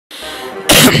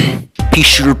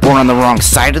Peashooter born on the wrong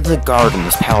side of the garden.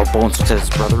 This pal of bones looks at his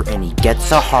brother and he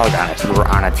gets a hard on. If you were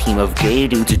on a team of gay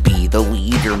dudes, it'd be the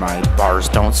leader. My bars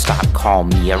don't stop, call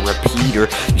me a repeater.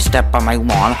 You step on my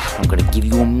lawn, I'm gonna give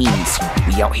you a mean scene.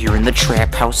 We out here in the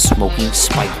trap house smoking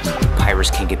spike weed.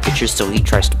 Papyrus can't get pictures, so he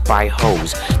tries to buy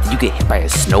hoes. Did you get hit by a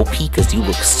snow pea? Cause you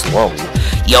look slow.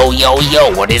 Yo, yo,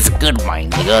 yo, what is good, my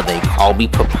nigga? They call me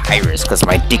Papyrus, cause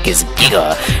my dick is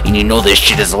giga. And you know this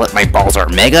shit is lit, my balls are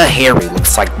mega hairy.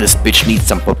 Looks like this bitch needs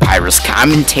some Papyrus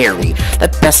commentary.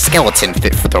 The best skeleton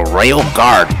fit for the Royal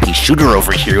Guard. Peashooter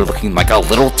over here looking like a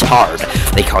little tard.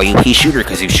 They call you Peashooter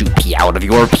cause you shoot pee out of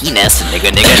your penis.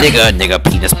 Nigga,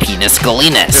 penis,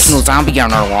 galinus. There's no zombie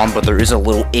on our lawn, but there is a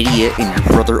little idiot and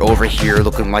your brother over here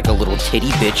looking like a little titty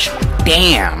bitch.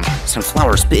 Damn,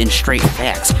 Sunflower spitting straight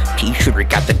facts. Peashooter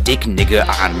got the dick nigga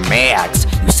on max.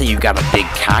 You say you got a big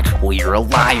cock? Well, you're a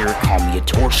liar. Call me a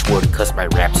torchwood cause my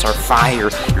raps are fire.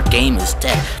 Your game is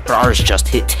dead, but ours just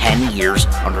hit 10 years.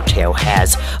 Undertale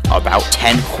has about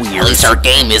 10 queers. At least our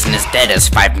game isn't as dead as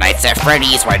Five Nights at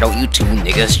Freddy's. Why don't you two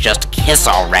niggas just kiss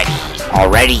already?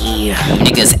 You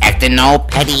niggas acting all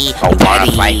petty.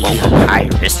 Wanna fight? Well,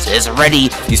 Papyrus is ready.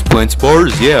 These plants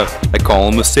bars, yeah. I call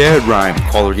him a sad rhyme.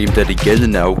 Call our game dead again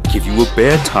and now give you a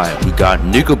bad time. We got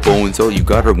nigga bones, oh you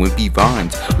got our wimpy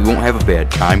vines. We won't have a bad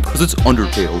time cause it's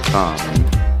Undertale time.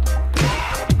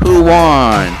 Who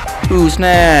won? Who's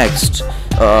next?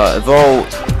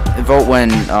 Vote when,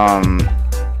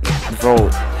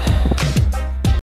 vote